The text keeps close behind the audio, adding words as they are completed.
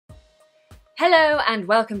Hello and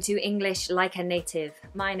welcome to English Like a Native.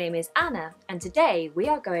 My name is Anna and today we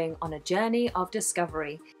are going on a journey of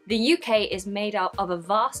discovery. The UK is made up of a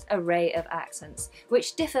vast array of accents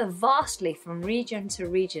which differ vastly from region to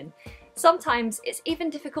region. Sometimes it's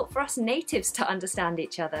even difficult for us natives to understand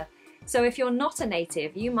each other. So if you're not a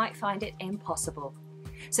native, you might find it impossible.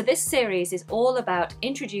 So this series is all about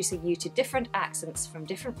introducing you to different accents from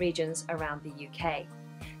different regions around the UK.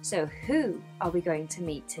 So who are we going to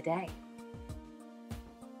meet today?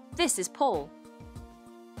 This is Paul.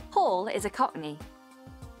 Paul is a Cockney,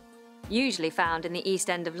 usually found in the East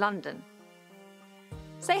End of London.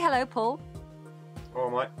 Say hello, Paul. All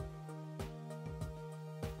right.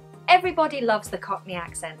 Everybody loves the Cockney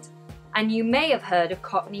accent, and you may have heard of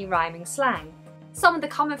Cockney rhyming slang. Some of the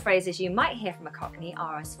common phrases you might hear from a Cockney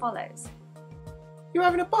are as follows. You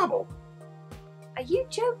having a bubble? Are you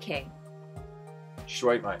joking?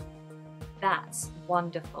 Sweet, mate. That's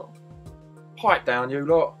wonderful. Pipe down, you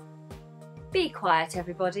lot. Be quiet,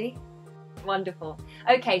 everybody. Wonderful.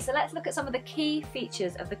 Okay, so let's look at some of the key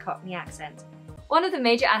features of the Cockney accent. One of the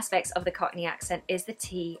major aspects of the Cockney accent is the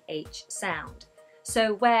TH sound.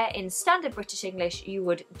 So where in standard British English you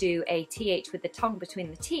would do a TH with the tongue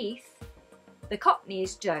between the teeth, the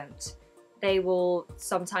Cockneys don't. They will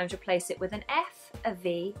sometimes replace it with an F, a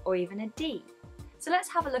V, or even a D. So let's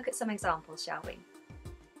have a look at some examples, shall we?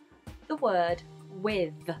 The word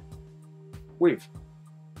with. With.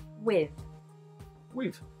 With.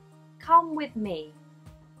 With. Come with me.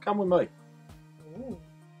 Come with me. Ooh.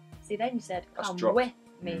 See, then you said, come dropped. with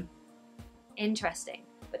me. Interesting.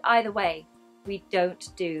 But either way, we don't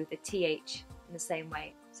do the TH in the same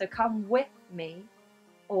way. So come with me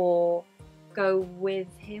or go with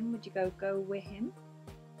him. Would you go with him?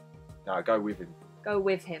 No, go with him. Go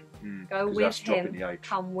with him. Go 'cause with that's dropping him, the H.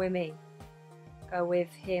 come with me. Go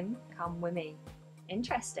with him, come with me.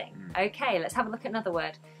 Interesting. Okay, let's have a look at another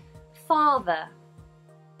word. Father.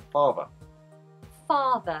 Father.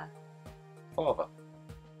 Father. Father.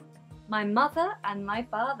 My mother and my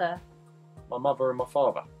father. My mother and my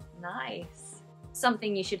father. Nice.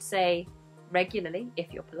 Something you should say regularly,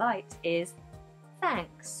 if you're polite, is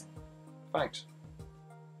thanks. Thanks.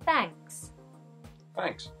 Thanks.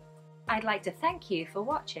 Thanks. I'd like to thank you for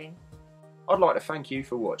watching. I'd like to thank you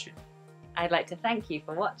for watching. I'd like to thank you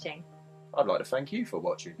for watching. I'd like to thank you for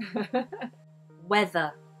watching.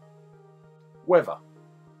 Weather. Weather.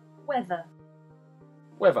 Weather.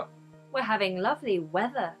 Weather. We're having lovely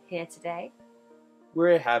weather here today.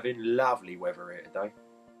 We're having lovely weather here today.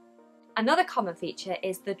 Another common feature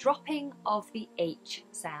is the dropping of the H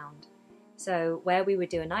sound. So where we would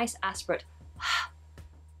do a nice aspirate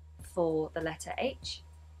for the letter H,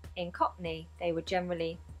 in Cockney they would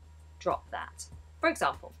generally drop that. For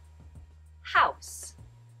example, house.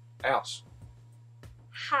 House.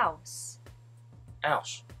 House.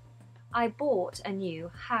 House. I bought a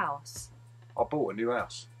new house. I bought a new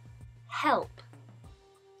house. Help.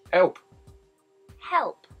 Help.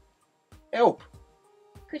 Help. Help.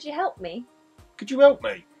 Could you help me? Could you help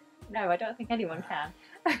me? No, I don't think anyone can.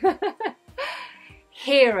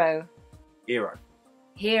 Hero. Hero.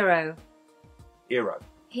 Hero. Hero.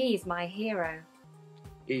 He's my hero.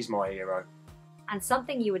 He's my hero. And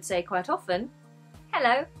something you would say quite often,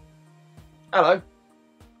 hello. Hello.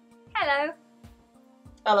 Hello.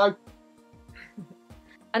 Hello.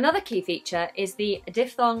 Another key feature is the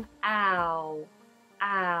diphthong ow.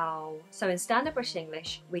 Ow. So in standard British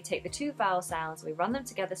English, we take the two vowel sounds, we run them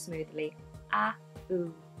together smoothly. Ah,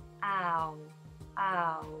 ooh, ow,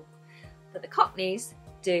 ow. But the Cockneys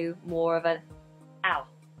do more of an ow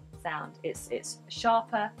sound. It's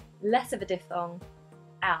sharper, less of a diphthong.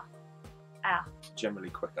 Ow, ow.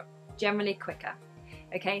 Generally quicker. Generally quicker.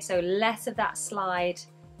 Okay, so less of that slide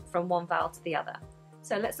from one vowel to the other.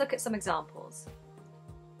 So let's look at some examples.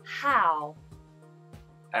 How.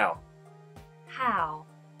 Ow. How.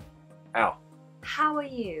 Ow. How are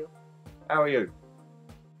you? How are you?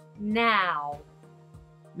 Now.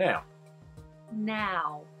 Now.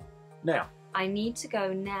 Now. Now. I need to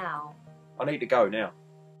go now. I need to go now.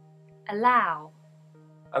 Allow.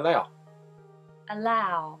 Allow.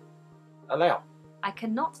 Allow. Allow. I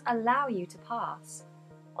cannot allow you to pass.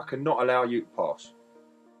 I cannot allow you to pass.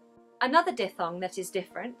 Another diphthong that is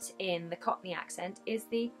different in the Cockney accent is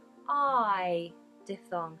the I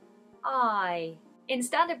diphthong. I. In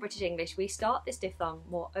standard British English, we start this diphthong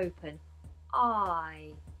more open.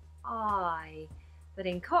 I. But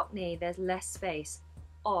in Cockney, there's less space.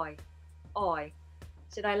 Oi. Oi.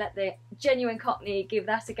 Should I let the genuine Cockney give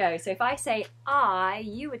that a go? So if I say I,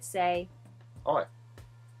 you would say I.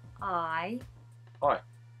 I. I.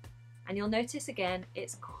 And you'll notice again,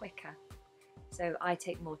 it's quicker. So I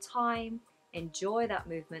take more time, Enjoy that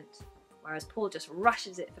movement, whereas Paul just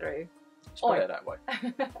rushes it through. It's better that way.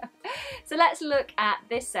 So let's look at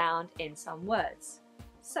this sound in some words.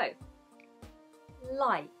 So,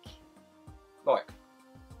 like. Like.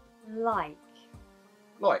 Like.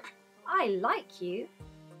 Like. I like you.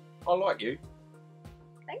 I like you.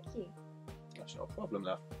 Thank you. That's not a problem,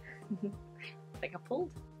 love. I think I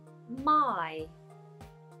pulled. My.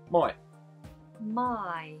 My.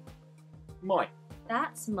 My. My.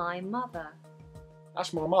 That's my mother.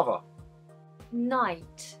 That's my mother.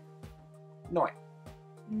 Night. Night.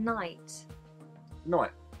 Night.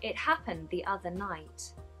 Night. It happened the other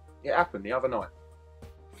night. It happened the other night.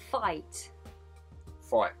 Fight.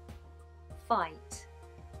 Fight. Fight.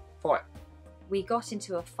 Fight. We got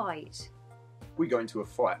into a fight. We got into a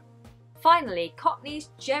fight. Finally, Cockneys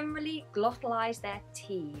generally glottalize their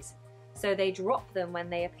T's, so they drop them when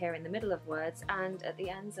they appear in the middle of words and at the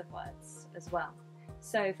ends of words as well.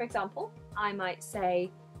 So, for example, I might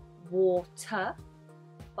say water,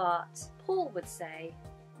 but Paul would say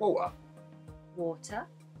Water. water.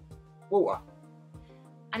 Water.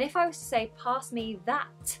 And if I was to say, pass me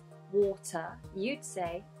that water, you'd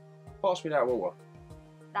say Pass me that water.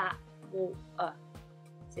 that water.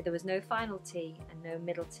 See, there was no final T and no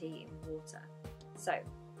middle T in water. So,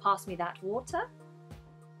 pass me that water.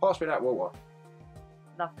 Pass me that water.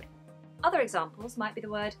 Lovely. Other examples might be the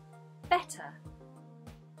word better.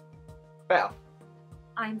 Better.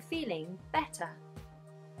 I'm feeling better.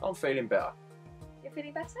 I'm feeling better. You're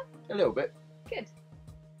feeling better? A little bit. Good.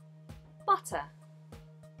 Butter.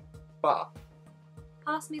 Butter.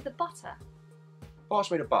 Pass me the butter. Pass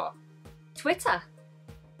me the butter. Twitter.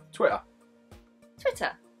 Twitter.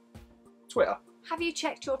 Twitter. Twitter. Have you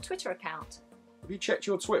checked your Twitter account? Have you checked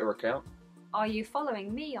your Twitter account? Are you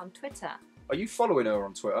following me on Twitter? Are you following her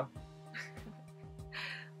on Twitter?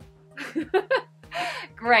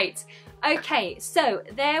 Great. Okay, so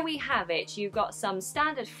there we have it. You've got some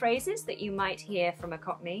standard phrases that you might hear from a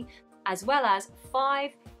Cockney, as well as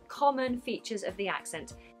 5 common features of the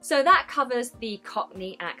accent. So that covers the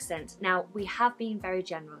Cockney accent. Now, we have been very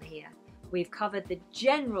general here. We've covered the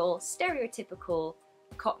general stereotypical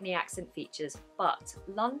Cockney accent features, but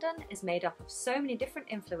London is made up of so many different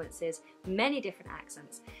influences, many different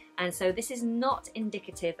accents, and so this is not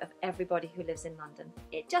indicative of everybody who lives in London.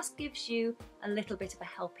 It just gives you a little bit of a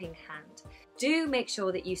helping hand. Do make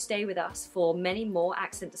sure that you stay with us for many more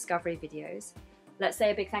accent discovery videos. Let's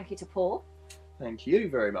say a big thank you to Paul. Thank you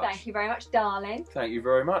very much. Thank you very much, darling. Thank you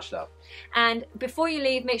very much, love. And before you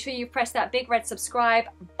leave, make sure you press that big red subscribe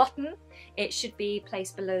button. It should be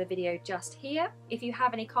placed below the video just here. If you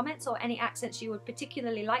have any comments or any accents you would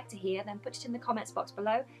particularly like to hear, then put it in the comments box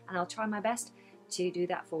below and I'll try my best to do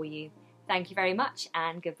that for you. Thank you very much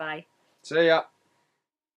and goodbye. See ya.